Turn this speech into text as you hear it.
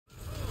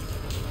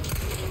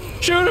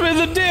Shoot him in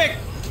the dick!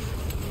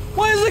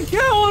 Why is the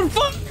cow on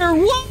fire?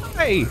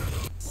 Why?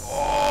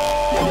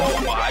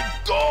 Oh my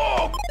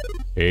god!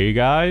 Hey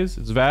guys,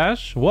 it's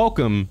Vash.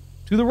 Welcome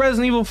to the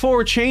Resident Evil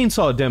 4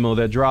 chainsaw demo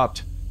that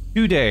dropped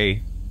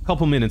today, a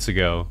couple minutes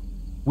ago.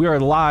 We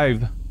are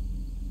live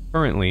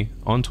currently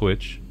on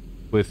Twitch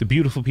with the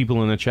beautiful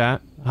people in the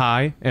chat.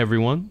 Hi,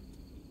 everyone.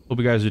 Hope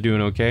you guys are doing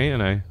okay,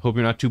 and I hope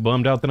you're not too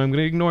bummed out that I'm going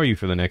to ignore you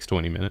for the next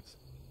 20 minutes.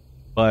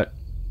 But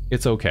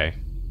it's okay,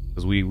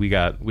 because we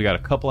got a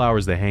couple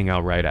hours to hang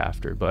out right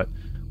after. But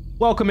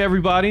welcome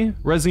everybody,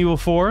 Resident Evil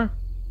 4.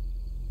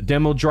 The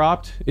demo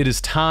dropped. It is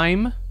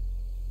time.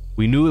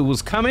 We knew it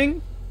was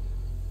coming.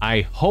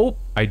 I hope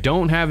I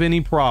don't have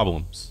any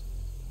problems,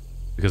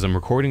 because I'm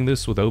recording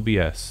this with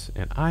OBS,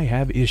 and I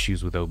have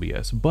issues with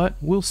OBS, but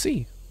we'll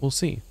see. We'll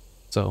see.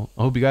 So,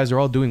 I hope you guys are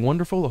all doing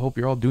wonderful. I hope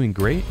you're all doing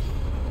great.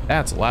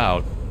 That's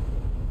loud.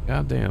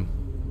 God damn.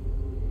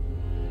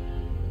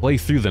 Play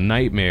through the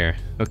nightmare.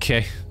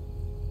 Okay.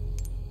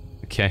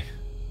 Okay.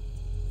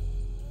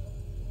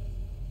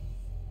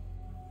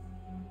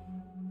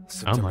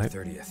 September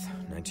 30th,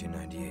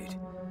 1998.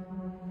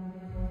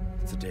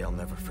 It's a day I'll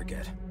never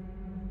forget.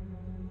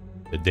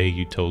 The day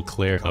you told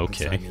Claire,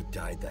 okay. He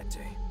died that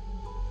day.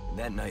 And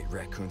that night,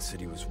 Raccoon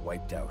City was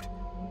wiped out,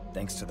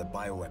 thanks to the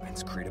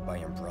bioweapons created by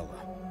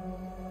Umbrella.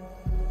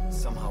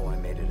 Somehow I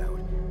made it out,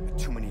 but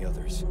too many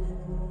others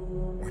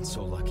weren't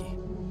so lucky.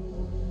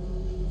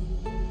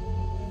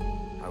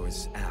 I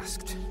was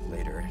asked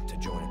later to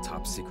join a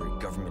top-secret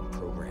government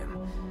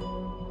program.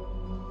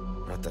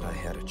 Not that I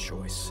had a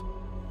choice.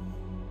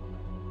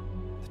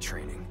 The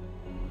training,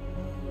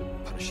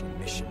 punishing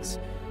missions,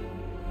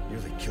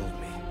 nearly killed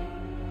me.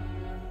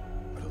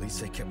 But at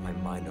least I kept my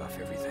mind off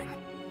everything.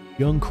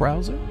 Young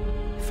Krauser?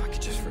 If I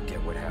could just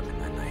forget what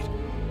happened that night.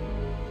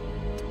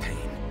 The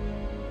pain,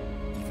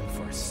 even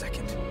for a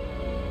second.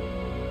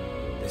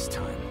 This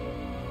time,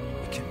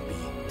 it can be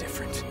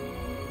different.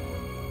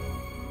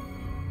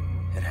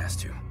 It has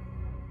to.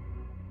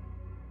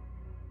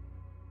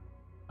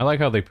 I like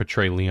how they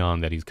portray Leon,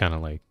 that he's kind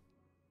of like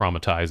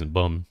traumatized and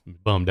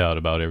bummed out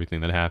about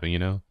everything that happened, you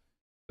know?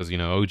 Because, you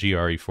know, OG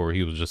RE4,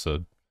 he was just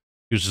a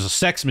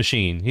sex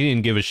machine. He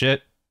didn't give a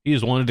shit. He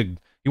just wanted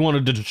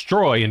to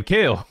destroy and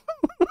kill.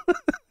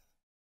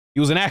 He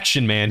was an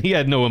action man. He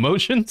had no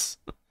emotions.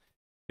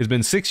 It's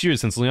been 6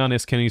 years since Leon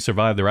S. Kennedy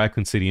survived the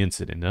Raccoon City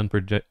incident,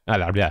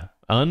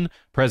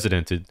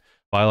 unprecedented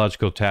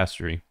biological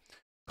catastrophe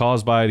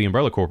caused by the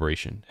Umbrella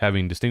Corporation.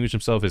 Having distinguished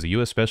himself as a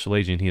U.S. special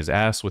agent, he is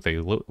asked with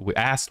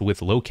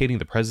locating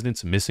the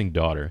president's missing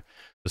daughter.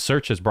 The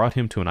search has brought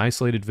him to an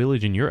isolated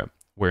village in Europe,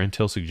 where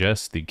intel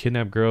suggests the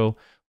kidnapped girl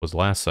was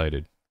last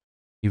sighted.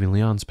 Even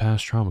Leon's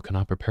past trauma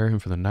cannot prepare him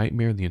for the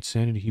nightmare and the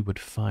insanity he would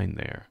find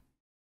there.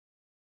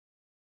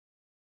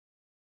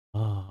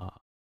 I'm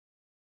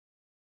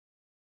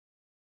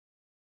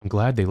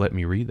glad they let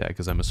me read that,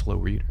 because I'm a slow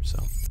reader,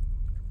 so.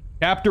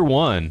 Chapter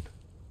 1.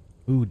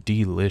 Ooh,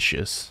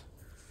 delicious.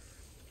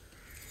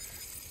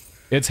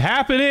 It's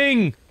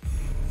happening!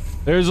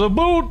 There's a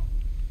boot!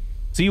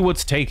 See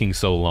what's taking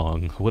so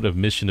long. What a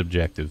mission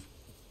objective.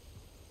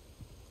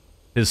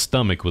 His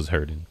stomach was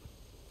hurting.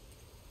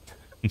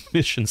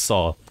 Mission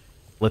solved.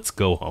 Let's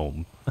go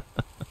home.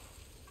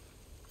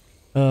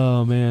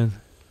 Oh, man.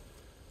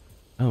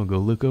 I'm gonna go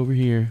look over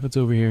here. What's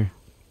over here?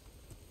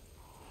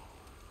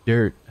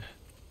 Dirt.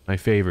 My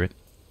favorite.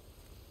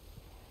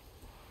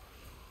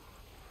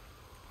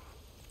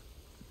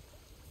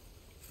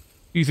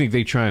 Who do you think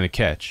they trying to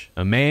catch?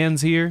 A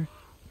man's here?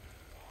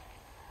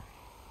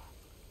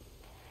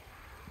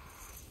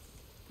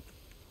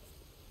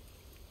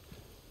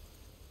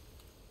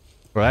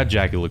 Bro, that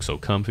jacket looks so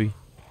comfy.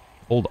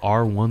 Hold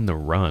R1 to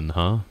run,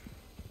 huh?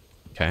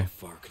 Okay.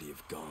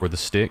 Or the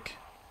stick.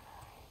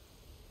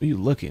 What are you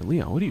looking at?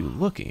 Leon, what are you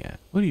looking at?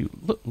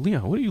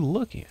 Leon, what are you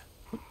looking at?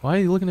 Why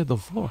are you looking at the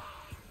floor?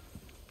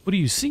 What do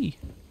you see?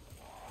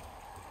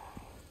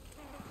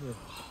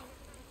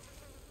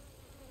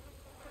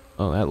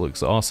 Oh, that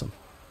looks awesome.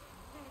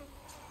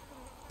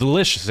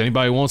 Delicious.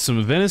 Anybody want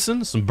some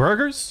venison? Some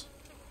burgers?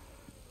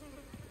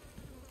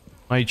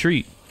 My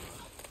treat.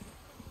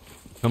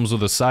 Comes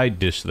with a side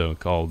dish, though,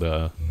 called,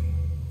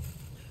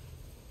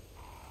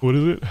 what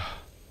is it?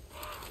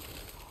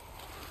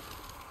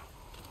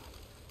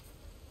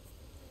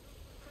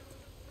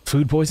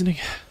 Food poisoning?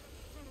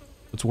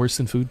 What's worse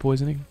than food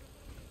poisoning?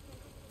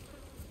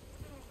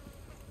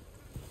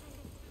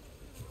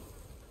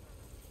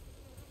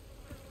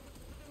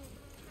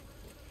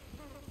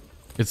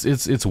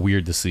 It's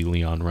weird to see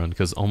Leon run,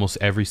 because almost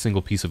every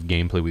single piece of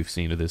gameplay we've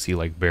seen of this, he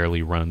like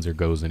barely runs or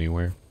goes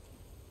anywhere.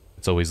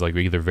 It's always like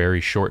either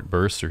very short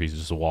bursts, or he's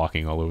just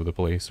walking all over the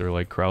place, or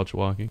like crouch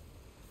walking.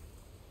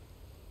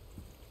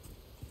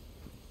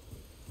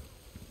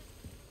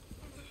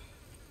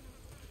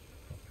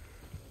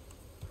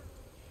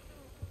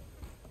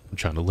 I'm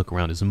trying to look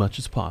around as much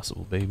as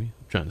possible, baby.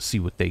 I'm trying to see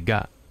what they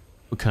got.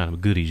 What kind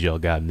of goodies y'all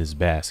got in this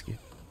basket?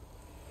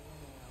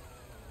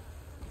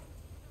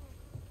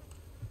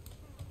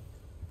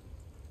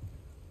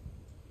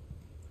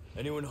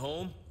 Anyone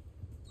home?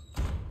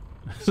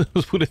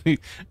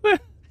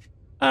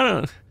 I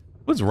don't know.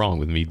 What's wrong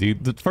with me,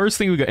 dude? The first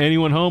thing we got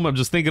anyone home, I'm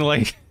just thinking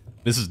like,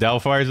 Mrs.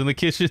 Doubtfire's in the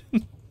kitchen.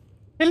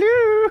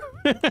 Hello.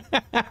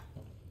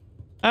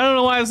 I don't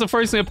know why it's the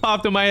first thing that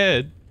popped in my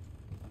head.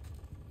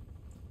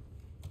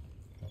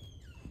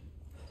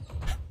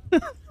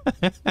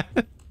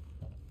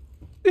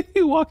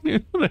 You walking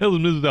in? What the hell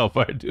is Mrs.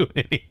 Doubtfire doing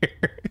in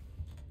here?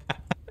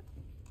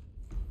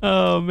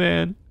 Oh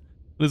man,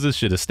 what is this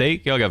shit? A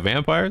steak? Y'all got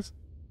vampires?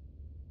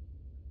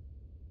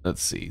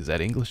 Let's see. Is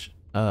that English?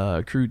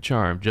 Crude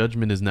charm.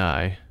 Judgment is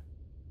nigh.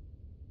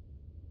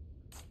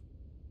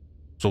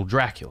 So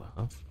Dracula,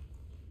 huh?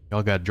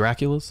 Y'all got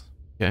Draculas?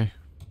 Okay.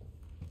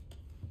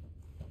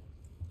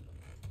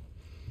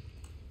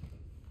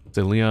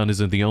 So Leon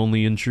isn't the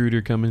only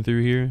intruder coming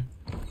through here,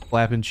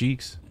 flapping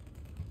cheeks.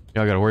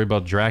 Y'all gotta worry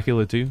about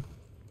Dracula too.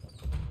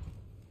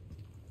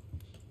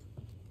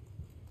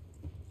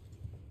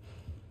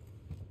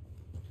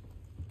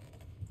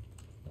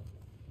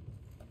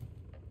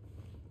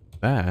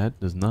 That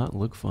does not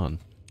look fun.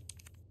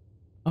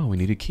 Oh, we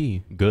need a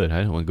key. Good,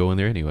 I don't want to go in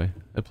there anyway.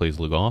 That place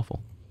look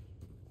awful.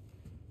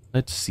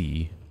 Let's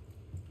see.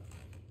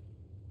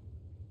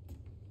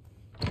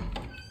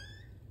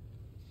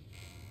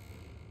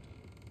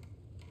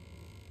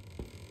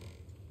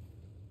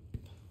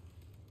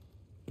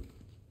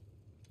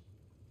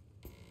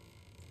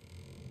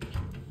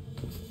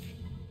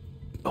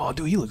 Oh,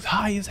 dude, he looks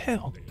high as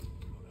hell.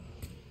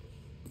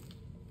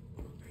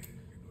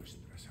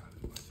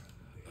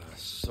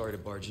 Sorry to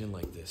barge in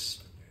like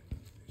this.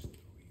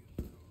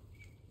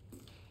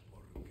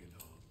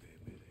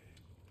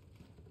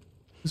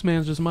 This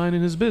man's just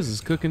minding his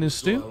business, cooking his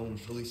stew.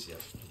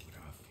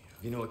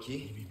 You know a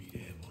key?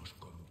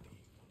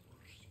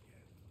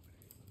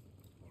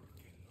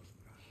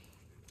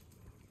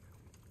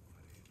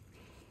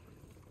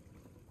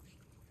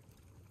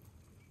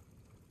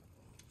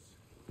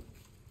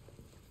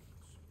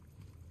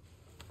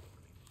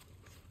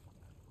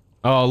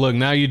 Oh, look,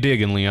 now you're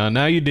digging, Leon.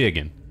 Now you're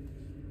digging.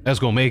 That's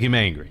gonna make him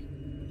angry.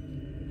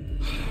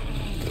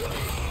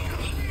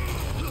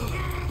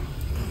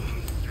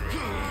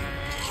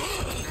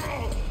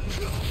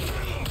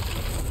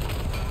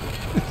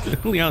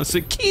 Leon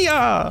said,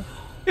 Kia!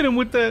 Hit him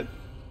with that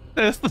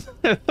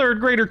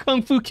third grader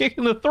kung fu kick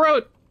in the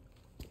throat.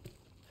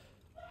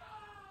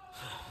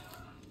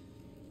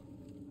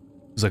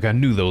 He's like, I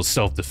knew those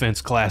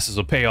self-defense classes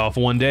would pay off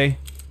one day.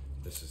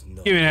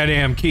 Give me that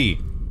damn key.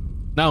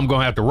 Now I'm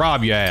gonna have to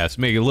rob your ass,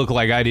 make it look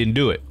like I didn't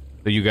do it.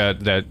 So you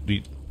got that.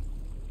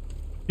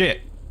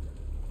 Shit.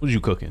 What was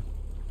you cooking?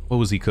 What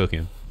was he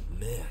cooking?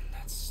 Man,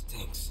 that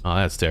stinks. Oh,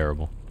 that's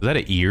terrible. Is that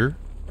an ear?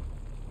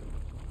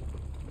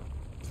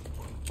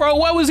 Bro,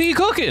 what was he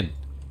cooking?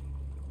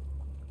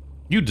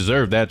 You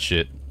deserve that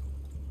shit.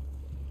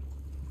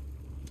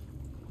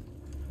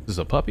 Is this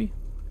a puppy?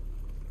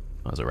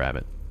 Oh, it's a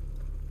rabbit.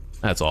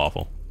 That's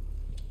awful.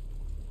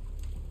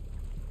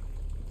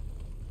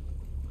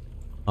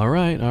 All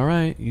right, all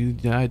right.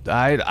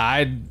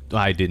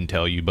 I didn't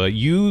tell you, but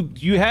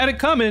you had it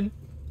coming.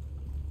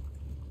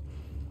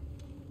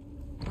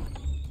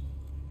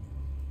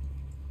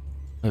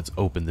 Let's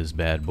open this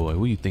bad boy.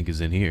 What do you think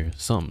is in here?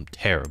 Something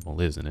terrible,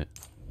 isn't it?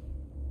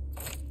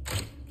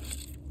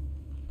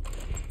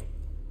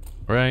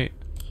 Right?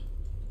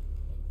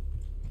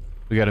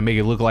 We gotta make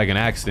it look like an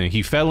accident.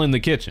 He fell in the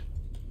kitchen.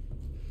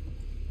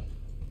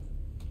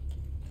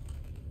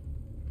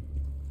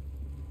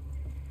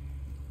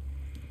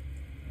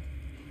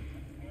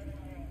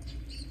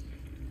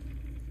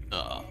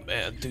 Oh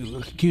man, dude,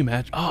 look, can you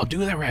imagine? Oh,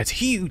 dude, that rat's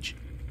huge.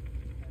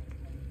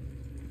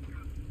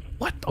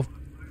 What the? What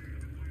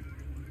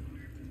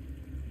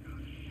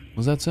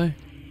does that say?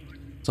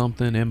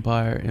 Something,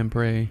 Empire,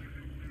 Emperor,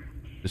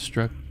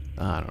 Destruct.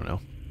 I don't know.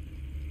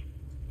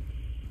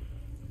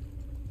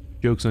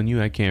 Joke's on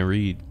you, I can't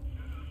read.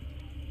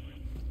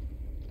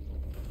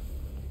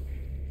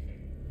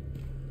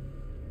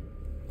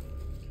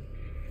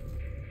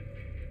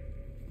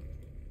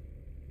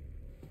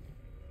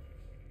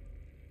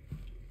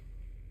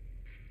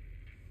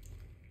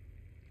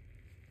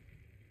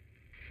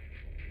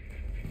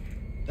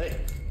 Hey.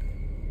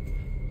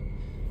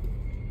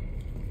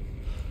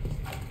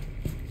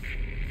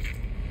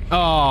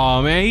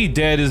 Oh man, he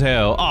dead as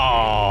hell.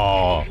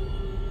 Oh.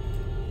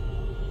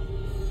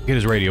 Get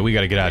his radio. We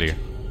gotta get out of here.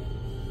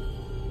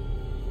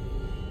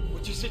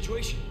 What's your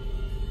situation?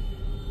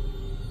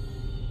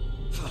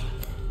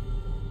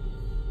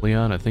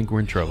 Leon, I think we're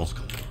in trouble.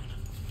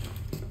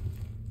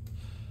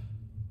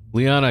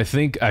 Leon, I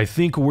think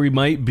we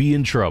might be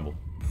in trouble.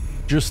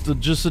 Just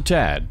a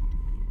tad.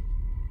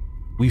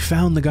 We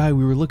found the guy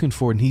we were looking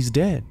for and he's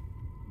dead.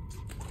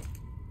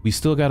 We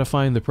still gotta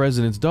find the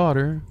president's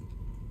daughter,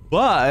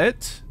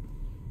 but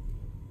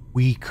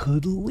we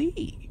could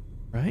leave,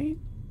 right?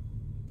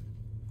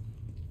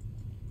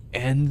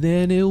 And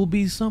then it'll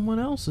be someone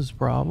else's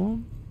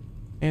problem.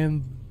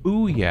 And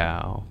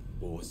booyah.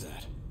 What was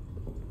that?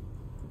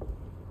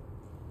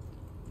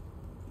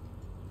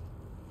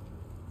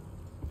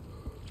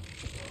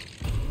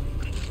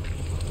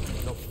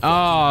 No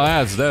Oh,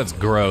 that's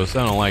gross.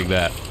 I don't like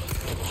that.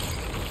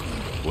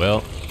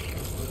 Well,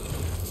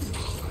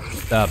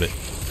 stop it.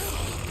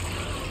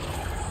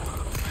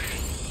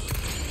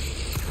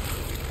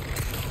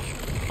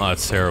 Oh,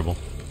 that's terrible.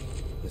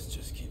 This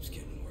just keeps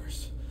getting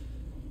worse.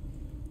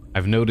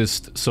 I've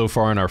noticed so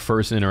far in our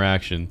first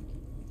interaction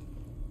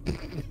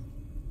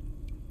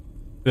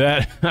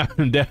that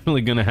I'm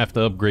definitely gonna have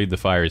to upgrade the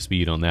fire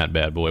speed on that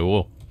bad boy.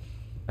 Whoa,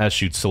 that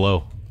shoots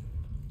slow.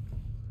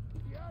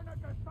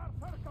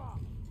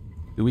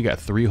 Dude, we got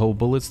 3 whole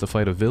bullets to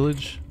fight a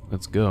village.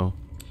 Let's go.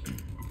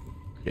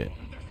 Yeah.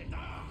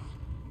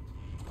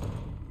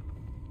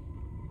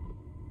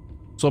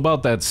 So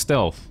about that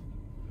stealth.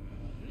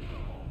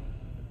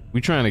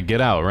 We trying to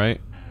get out, right?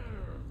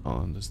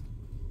 Oh,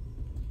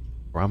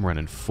 I'm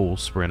running full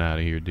sprint out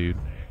of here, dude.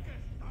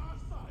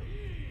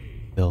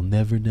 They'll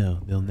never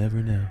know. They'll never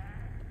know.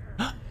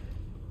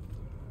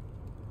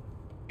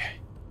 Okay.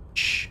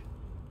 Shh.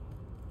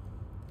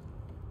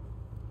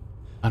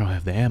 I don't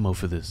have the ammo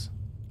for this.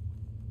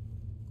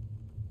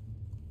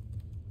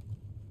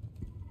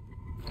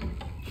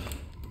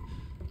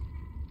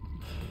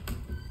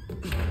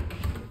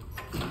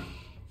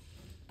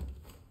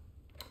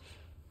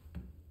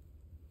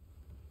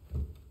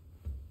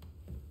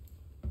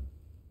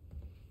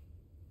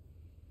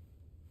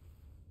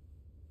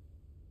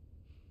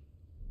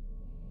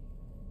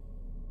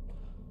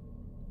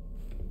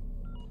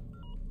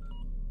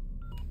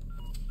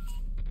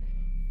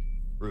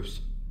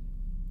 Bruce,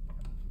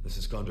 this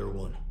is Condor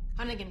 1.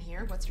 Hunnigan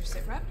here. What's your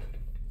sit rep?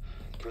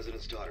 The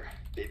President's daughter,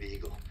 Baby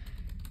Eagle.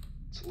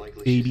 It's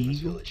likely Baby she's in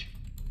this Eagle? village.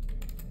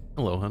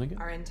 Hello, Hunnigan.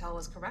 Our intel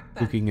was correct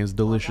then. Looking as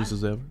delicious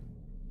as ever.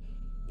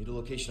 Need a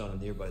location on a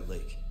nearby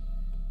lake.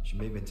 She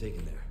may have been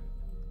taken there.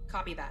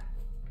 Copy that.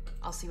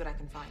 I'll see what I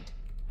can find.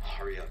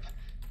 Hurry up.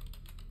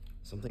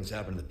 Something's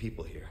happened to the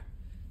people here.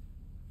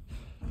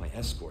 My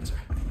escorts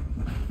are...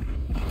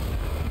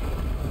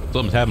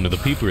 Something's happened to the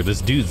people here.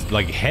 This dude's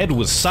like head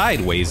was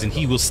sideways and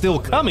he was still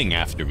coming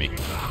after me.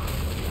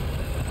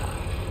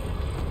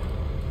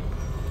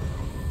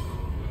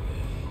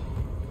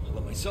 I'll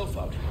let myself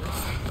out.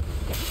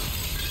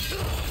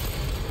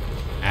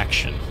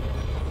 Action.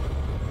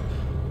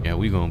 Yeah,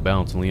 we gonna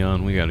bounce,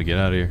 Leon. We gotta get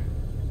out of here.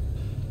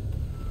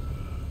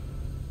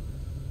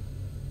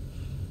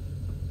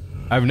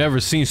 I've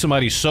never seen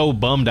somebody so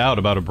bummed out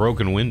about a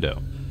broken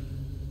window.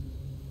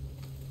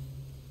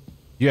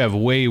 You have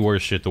way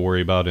worse shit to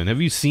worry about. And have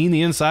you seen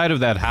the inside of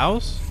that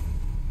house?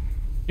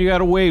 You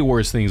got way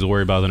worse things to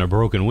worry about than a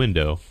broken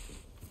window.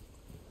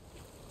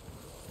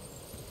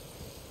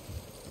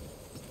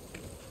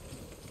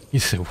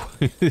 You said,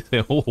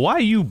 why are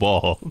you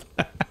bald?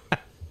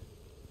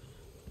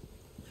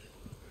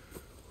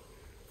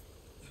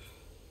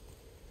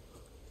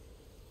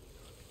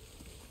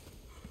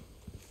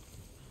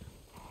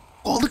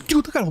 Oh, look,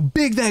 dude, look how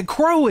big that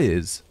crow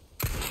is.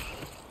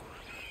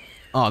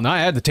 Oh, now I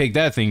had to take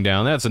that thing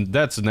down.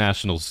 That's a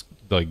nationals,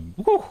 like,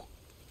 whoo.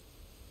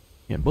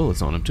 Yeah,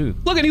 bullets on him, too.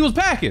 Look at, he was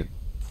packing.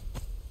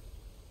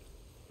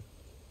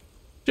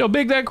 See how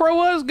big that crow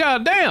was?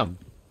 God damn.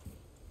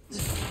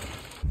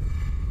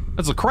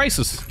 That's a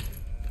crisis.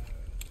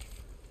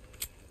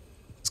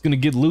 It's gonna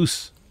get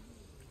loose.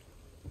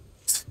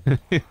 Why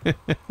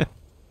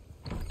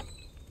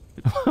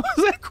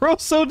was that crow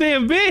so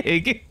damn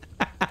big?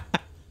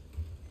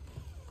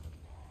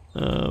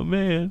 Oh,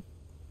 man.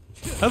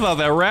 I thought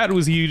that rat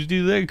was huge,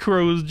 dude. That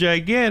crow was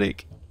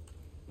gigantic.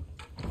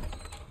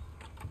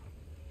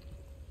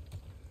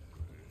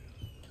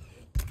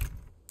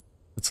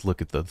 Let's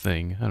look at the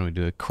thing. How do we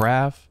do it?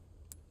 Craft.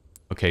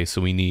 Okay, so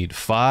we need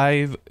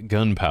 5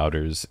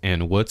 gunpowders.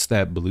 And what's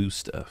that blue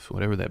stuff?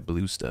 Whatever that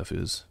blue stuff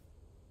is.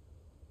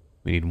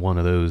 We need 1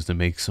 of those to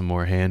make some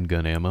more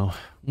handgun ammo.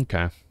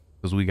 Okay.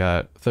 Because we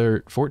got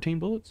 14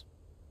 bullets?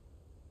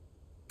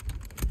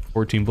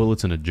 14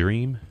 bullets in a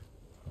dream.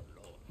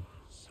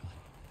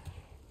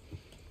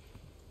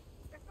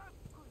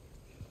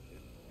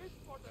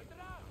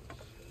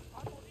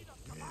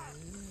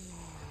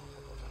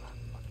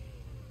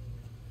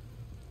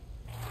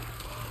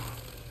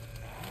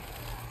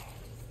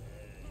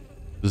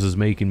 This is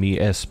making me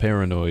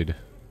paranoid.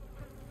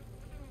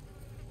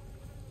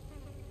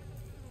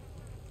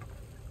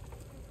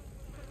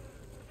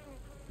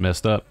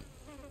 Messed up.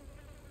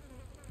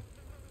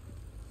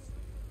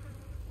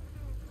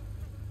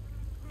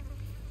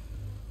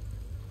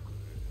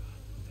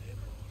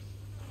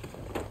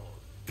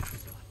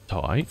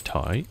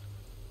 Tight.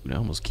 I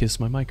almost kissed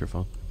my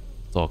microphone.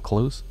 It's all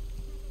close.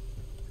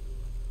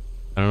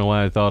 I don't know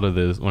why I thought of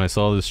this when I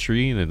saw this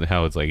tree and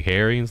how it's like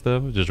hairy and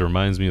stuff. It just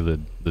reminds me of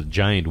the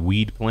giant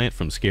weed plant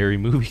from Scary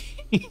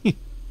Movie.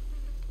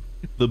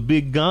 The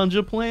big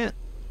ganja plant.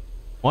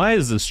 Why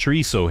is this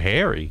tree so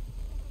hairy?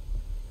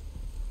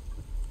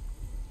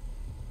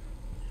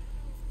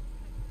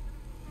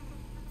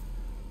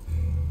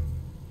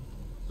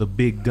 The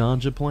big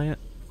ganja plant?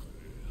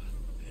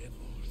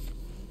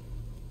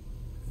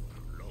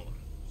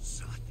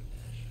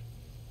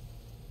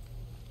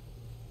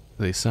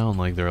 They sound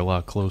like they're a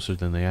lot closer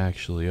than they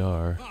actually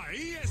are.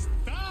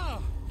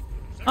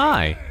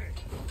 Hi.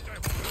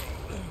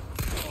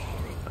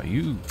 Now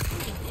you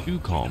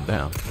calm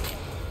down.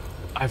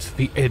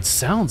 It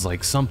sounds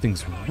like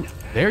something's...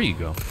 There you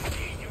go.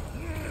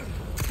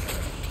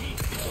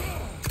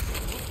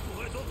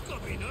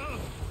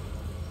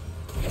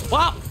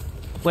 Wow!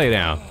 Lay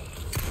down.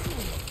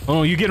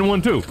 Oh, you getting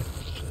one too?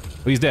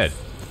 Oh, he's dead.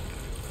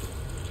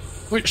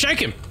 Wait, shake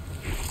him!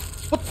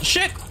 What the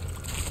shit?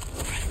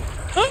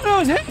 Oh no,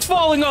 his head's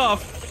falling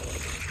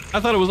off! I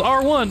thought it was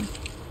R1.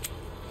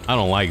 I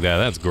don't like that,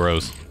 that's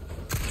gross.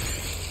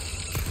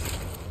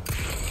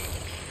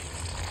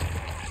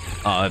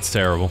 Oh, that's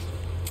terrible.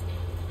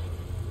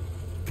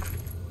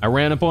 I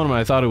ran up on him and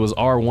I thought it was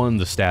R1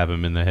 to stab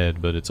him in the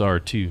head, but it's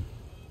R2.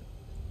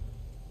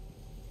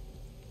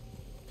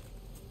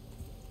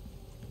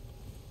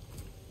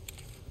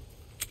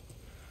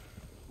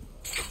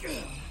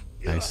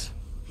 Nice.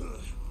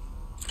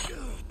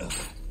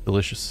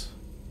 Delicious.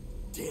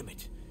 Damn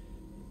it.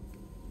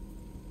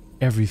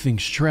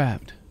 Everything's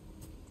trapped.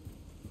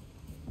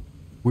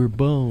 We're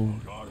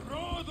boned.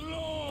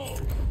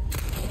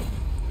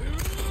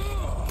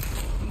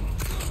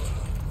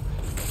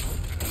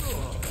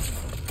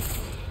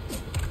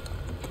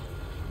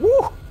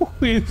 Woo!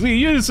 You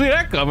didn't see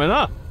that coming,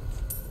 huh?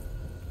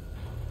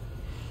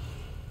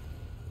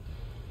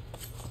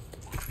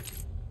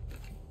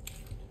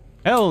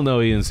 Hell no,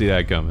 you didn't see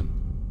that coming.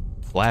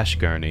 Flash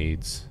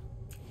grenades.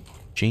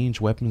 Change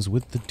weapons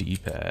with the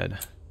D-pad.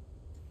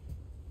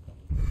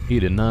 He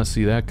did not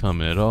see that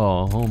coming at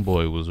all.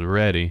 Homeboy was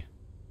ready.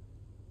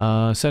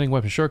 Setting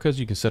weapon shortcuts.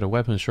 You can set a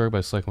weapon shortcut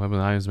by selecting weapon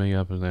items menu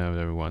up and down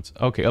every once.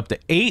 Okay, up to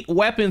 8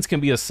 weapons can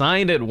be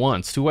assigned at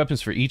once. 2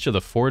 weapons for each of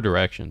the 4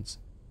 directions.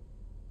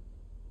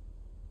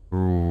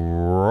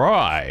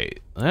 Right.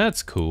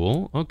 That's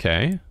cool.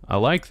 Okay. I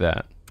like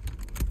that.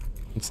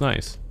 It's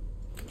nice.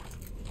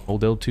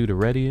 Hold L2 to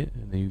ready it,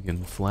 and then you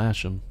can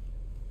flash them.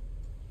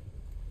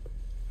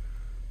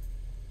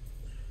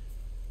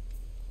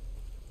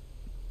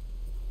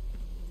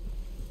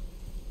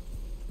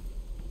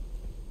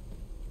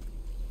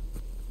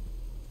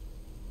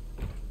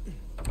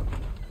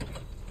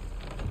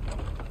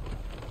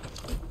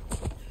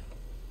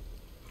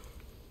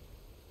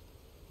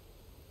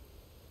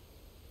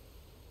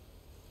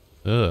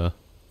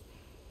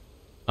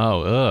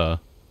 Oh,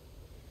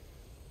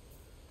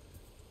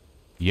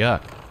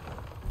 yuck.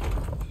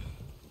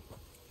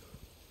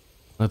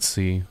 Let's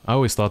see. I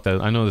always thought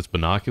that... I know that's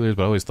binoculars,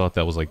 but I always thought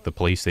that was like the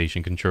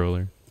PlayStation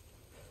controller.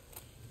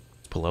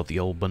 Let's pull out the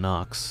old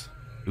binocs.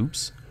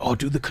 Oops. Oh,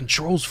 dude, the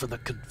controls for the...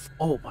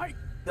 Oh my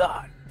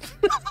god.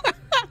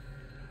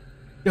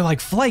 They're like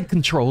flight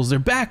controls. They're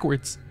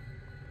backwards.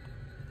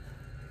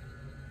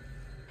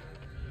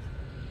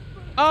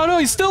 Oh no,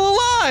 he's still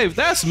alive!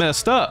 That's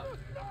messed up.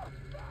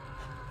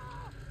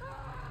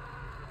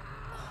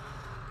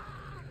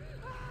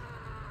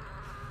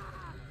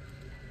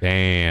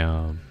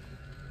 Damn.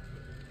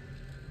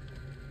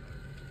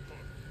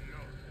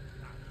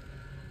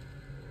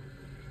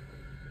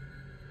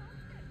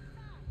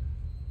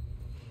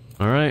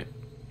 All right.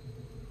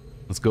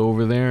 Let's go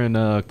over there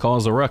and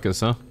cause a ruckus,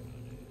 huh?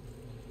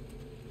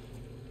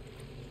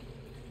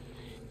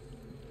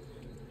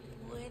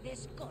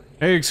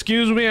 Hey,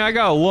 excuse me, I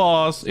got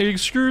lost.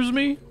 Excuse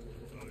me?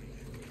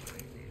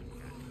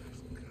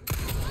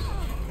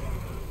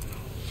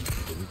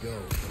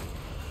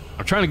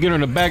 I'm trying to get her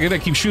in the back of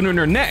that, keep shooting her in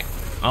her neck.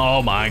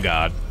 Oh my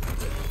god.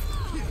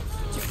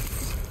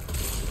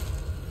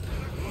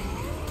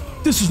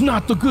 This is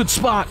not the good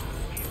spot.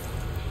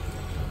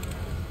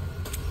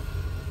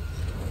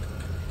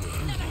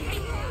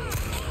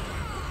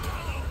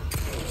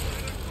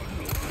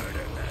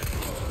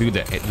 Dude,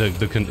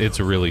 it's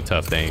a really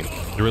tough to aim.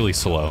 It's really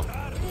slow.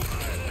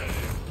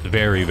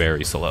 Very,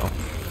 very slow.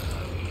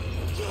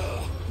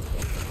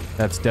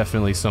 That's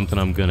definitely something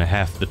I'm gonna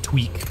have to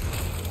tweak.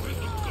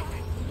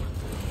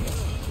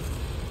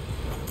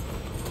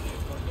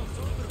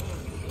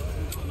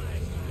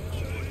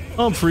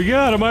 Humphrey, get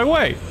out of my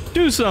way!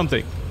 Do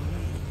something!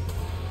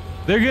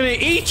 They're gonna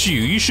eat you!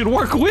 You should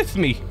work with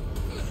me!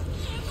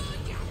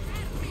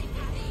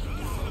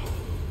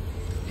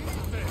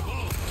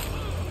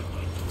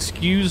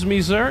 Excuse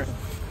me, sir?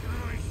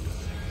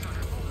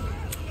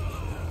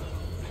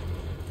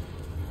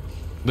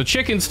 The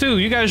chickens, too.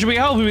 You guys should be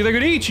helping me. They're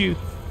gonna eat you.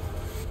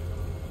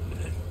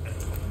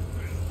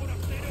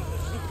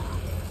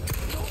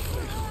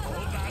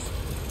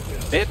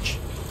 Bitch.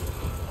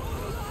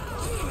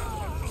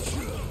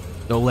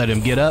 Don't let him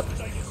get up.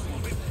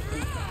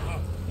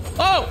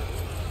 Oh!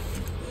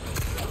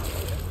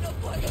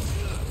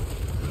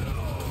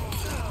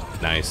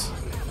 Nice.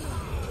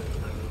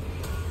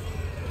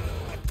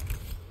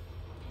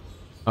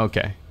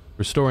 Okay.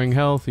 Restoring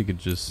health, you could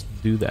just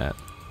do that.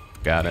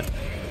 Got it.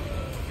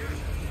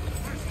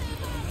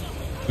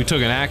 We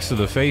took an axe to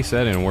the face.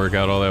 That didn't work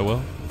out all that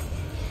well.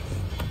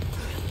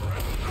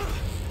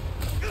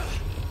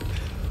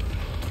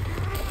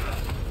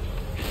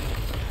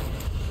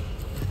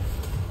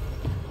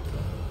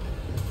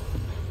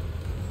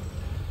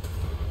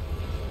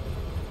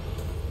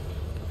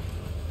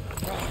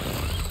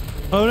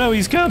 Oh no,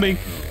 he's coming.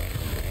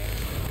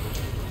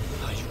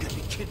 Oh, you gotta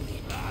be kidding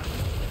me.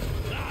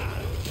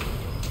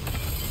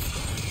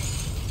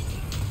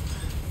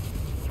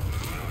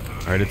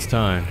 All right, it's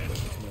time.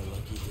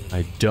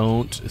 I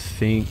don't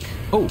think...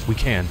 Oh, we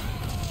can.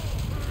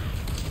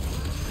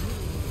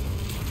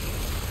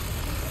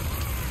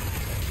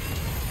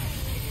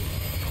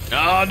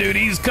 Oh, dude,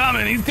 he's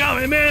coming,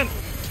 man.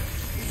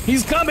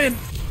 He's coming.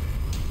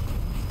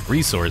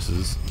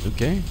 Resources.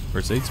 Okay,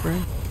 first aid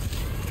spray.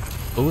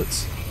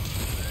 Bullets.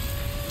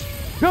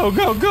 Go,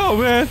 go, go,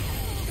 man.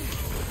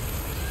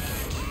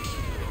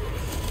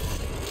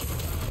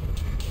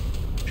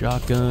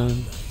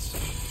 Shotgun.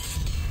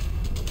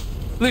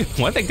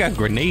 Why they got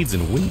grenades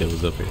and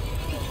windows up here?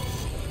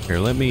 Here,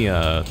 let me,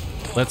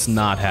 let's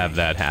not have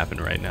that happen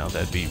right now.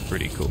 That'd be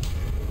pretty cool.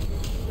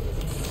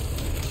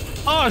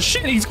 Oh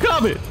shit, he's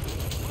coming!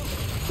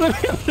 Let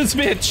me get this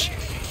bitch!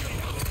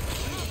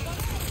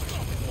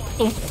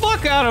 The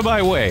fuck out of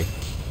my way!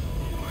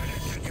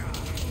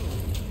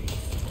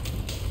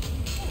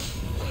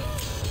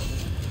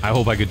 I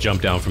hope I could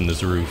jump down from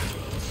this roof.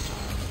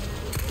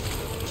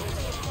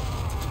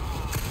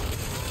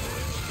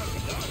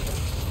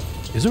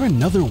 Is there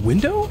another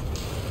window?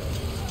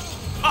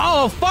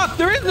 Oh fuck,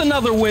 there is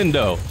another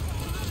window!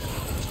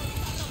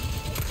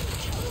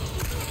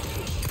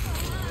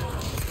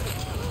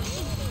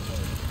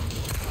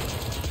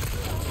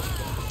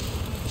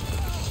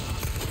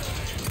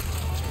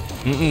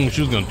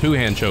 She was gonna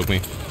two-hand choke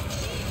me.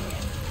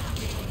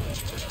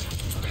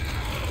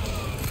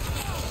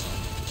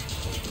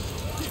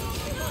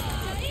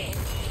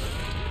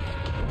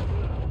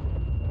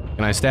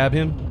 Can I stab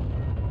him?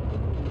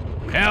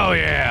 Hell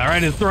yeah, right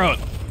in his throat.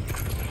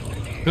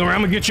 Come on,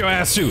 I'm gonna get your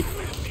ass too.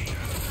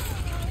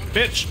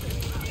 Bitch.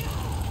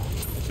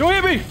 Don't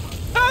hit me!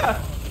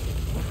 Ah!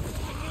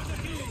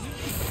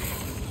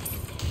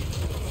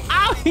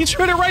 Ow, he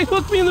tried to right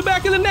hook me in the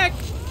back of the neck.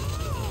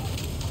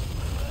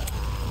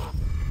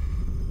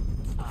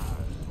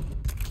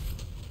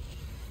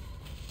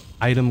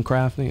 Item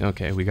crafting?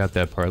 Okay, we got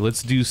that part.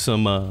 Let's do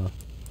some, I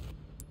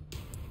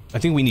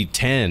think we need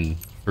 10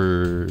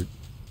 for,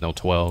 no,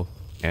 12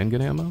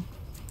 handgun ammo.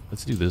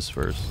 Let's do this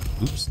first.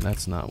 Oops,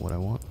 that's not what I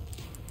want.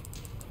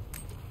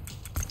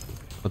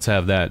 Let's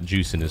have that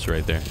juiciness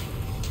right there.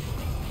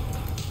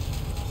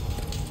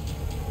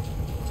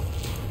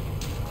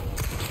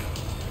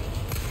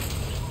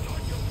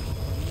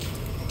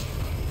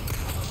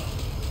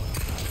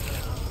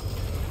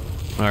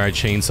 All right,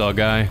 chainsaw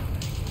guy.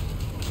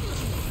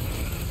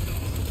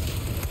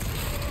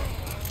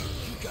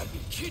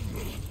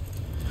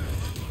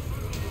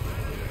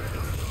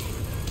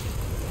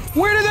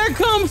 Where did that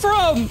come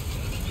from?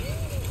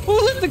 Who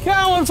lit the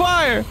cow on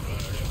fire?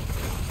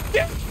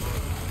 Yeah.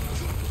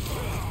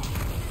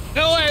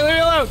 No way, leave me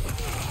alone.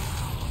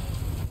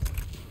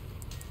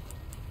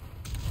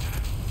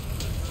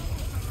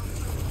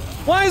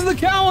 Why is the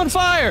cow on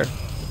fire?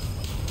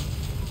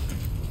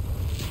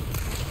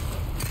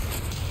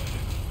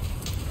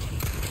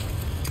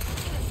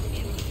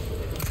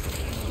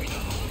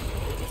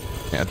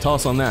 Yeah,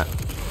 toss on that.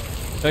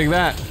 Take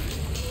that.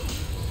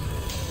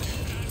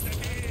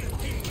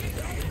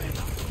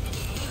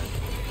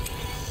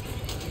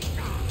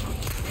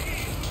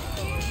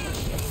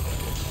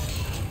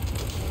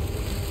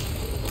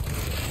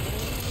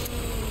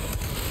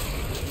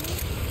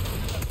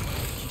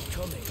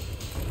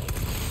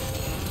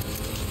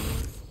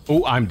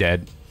 Oh, I'm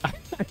dead. I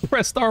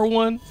pressed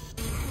R1.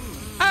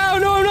 Oh,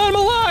 no, I'm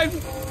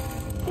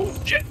alive! Oh,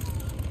 shit.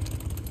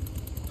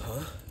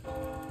 Huh?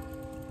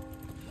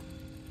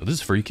 Oh, this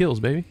is free kills,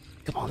 baby.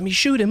 Come on, let me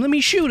shoot him. Let me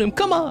shoot him.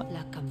 Come on.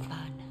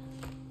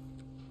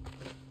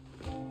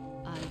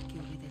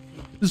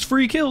 This is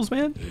free kills,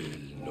 man.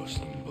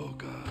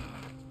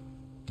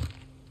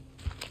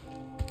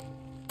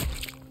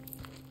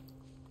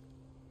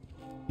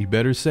 You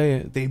better say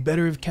it. They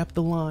better have kept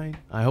the line.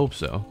 I hope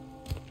so.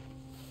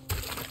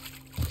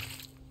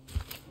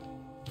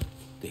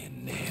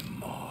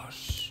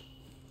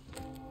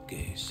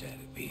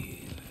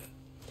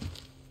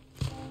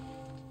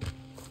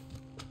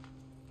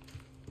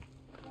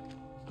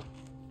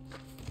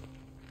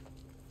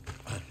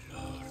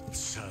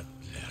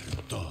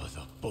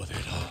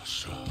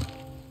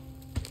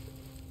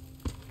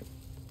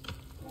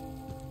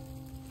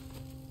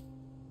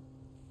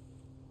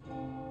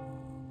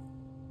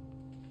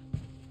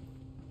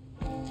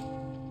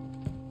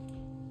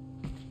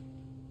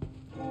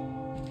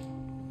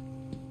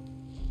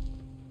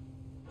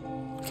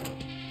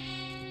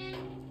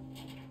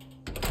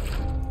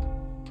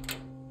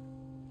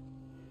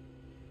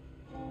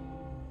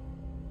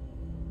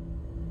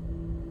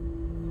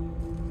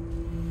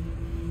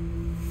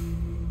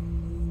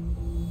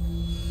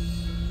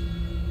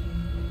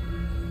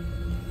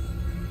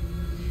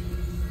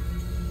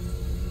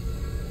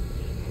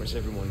 Where's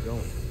everyone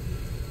going?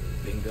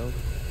 Bingo?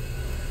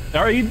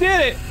 All right, he did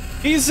it.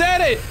 He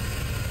said it.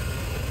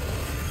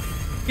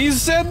 He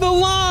said the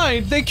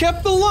line. They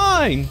kept the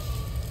line.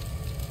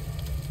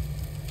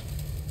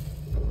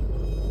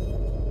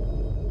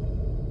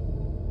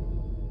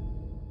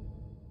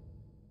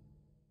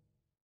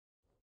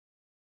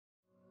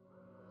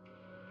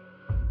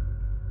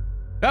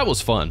 That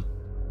was fun.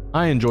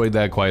 I enjoyed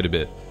that quite a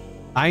bit.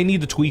 I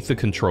need to tweak the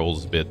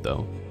controls a bit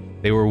though.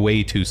 They were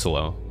way too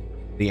slow.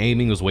 The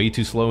aiming was way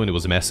too slow and it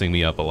was messing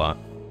me up a lot.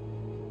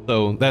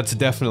 So that's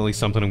definitely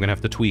something I'm gonna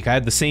have to tweak. I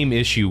had the same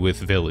issue with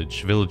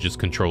Village. Village's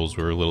controls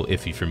were a little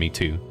iffy for me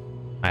too.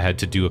 I had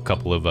to do a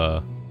couple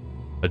of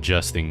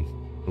adjusting,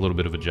 a little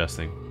bit of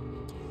adjusting.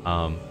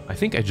 I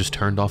think I just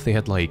turned off, they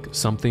had like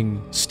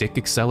something stick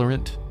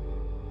accelerant,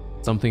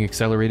 something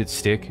accelerated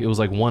stick. It was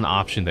like one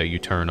option that you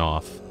turn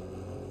off.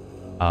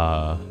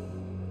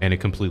 And it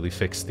completely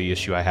fixed the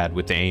issue I had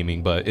with the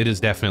aiming, but it is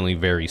definitely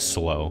very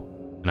slow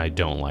and I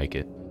don't like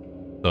it.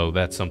 So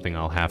that's something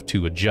I'll have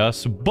to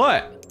adjust,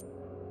 but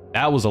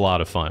that was a lot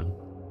of fun.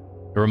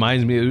 It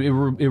reminds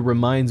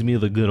me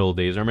of the good old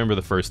days. I remember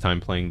the first time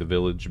playing The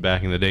Village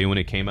back in the day when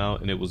it came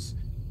out, and it was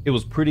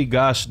pretty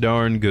gosh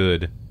darn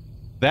good.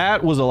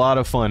 That was a lot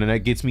of fun, and that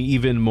gets me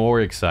even more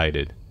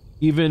excited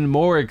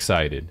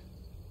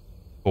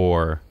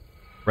for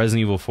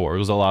Resident Evil 4. It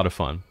was a lot of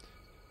fun.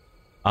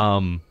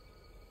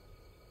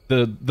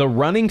 The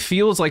running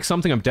feels like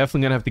something I'm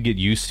definitely gonna have to get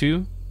used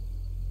to,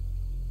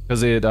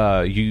 because it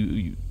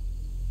you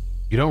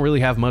don't really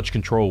have much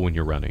control when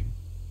you're running.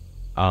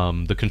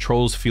 The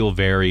controls feel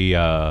very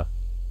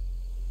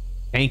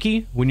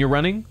tanky when you're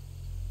running.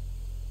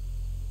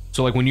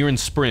 So like when you're in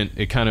sprint,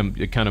 it kind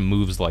of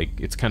moves like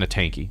it's kind of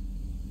tanky.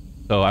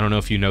 So I don't know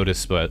if you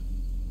noticed, but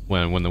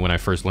when I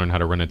first learned how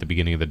to run at the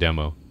beginning of the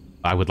demo,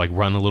 I would like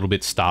run a little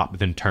bit, stop,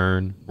 then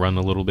turn, run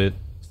a little bit,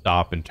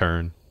 stop, and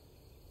turn,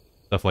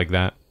 stuff like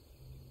that.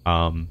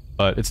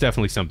 But it's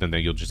definitely something that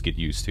you'll just get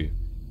used to.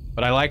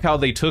 But I like how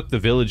they took The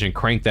Village and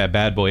cranked that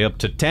bad boy up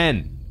to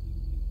 10.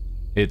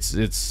 It's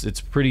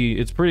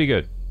pretty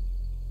good.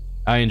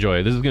 I enjoy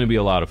it. This is gonna be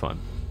a lot of fun.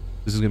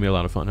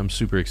 I'm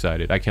super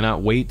excited. I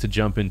cannot wait to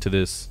jump into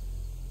this.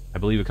 I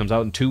believe it comes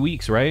out in 2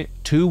 weeks, right?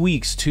 2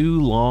 weeks, 2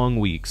 long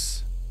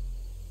weeks.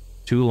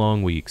 2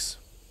 long weeks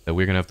that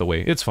we're gonna have to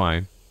wait. It's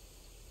fine.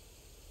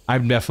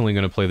 I'm definitely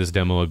gonna play this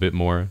demo a bit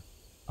more.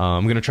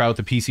 I'm gonna try out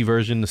the PC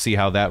version to see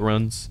how that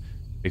runs,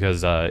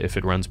 because if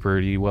it runs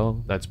pretty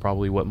well, that's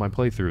probably what my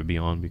playthrough would be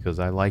on, because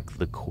I like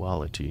the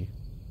quality.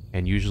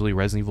 And usually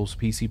Resident Evil's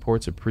PC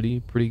ports are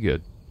pretty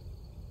good.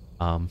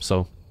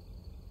 So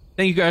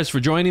thank you guys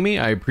for joining me.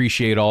 I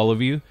appreciate all of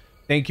you.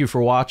 Thank you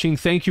for watching.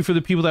 Thank you for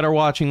the people that are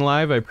watching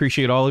live. I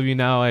appreciate all of you.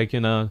 Now I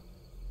can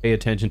pay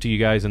attention to you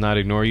guys and not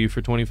ignore you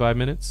for 25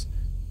 minutes.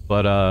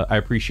 But I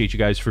appreciate you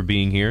guys for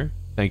being here.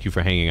 Thank you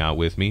for hanging out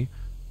with me.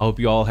 I hope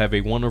you all have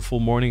a wonderful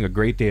morning, a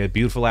great day, a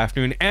beautiful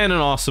afternoon, and an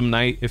awesome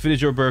night. If it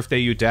is your birthday,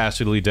 you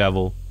dastardly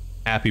devil,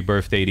 happy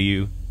birthday to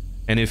you.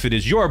 And if it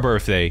is your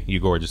birthday, you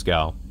gorgeous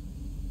gal,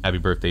 happy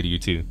birthday to you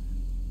too.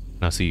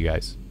 And I'll see you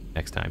guys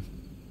next time.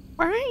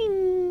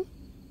 Bye.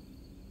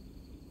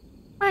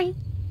 Bye.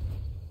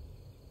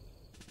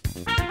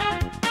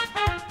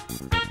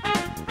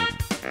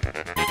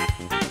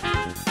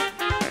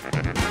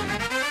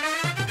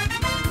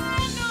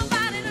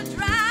 Nobody to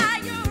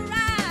dry your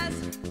eyes.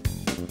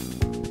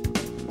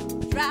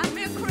 Drive me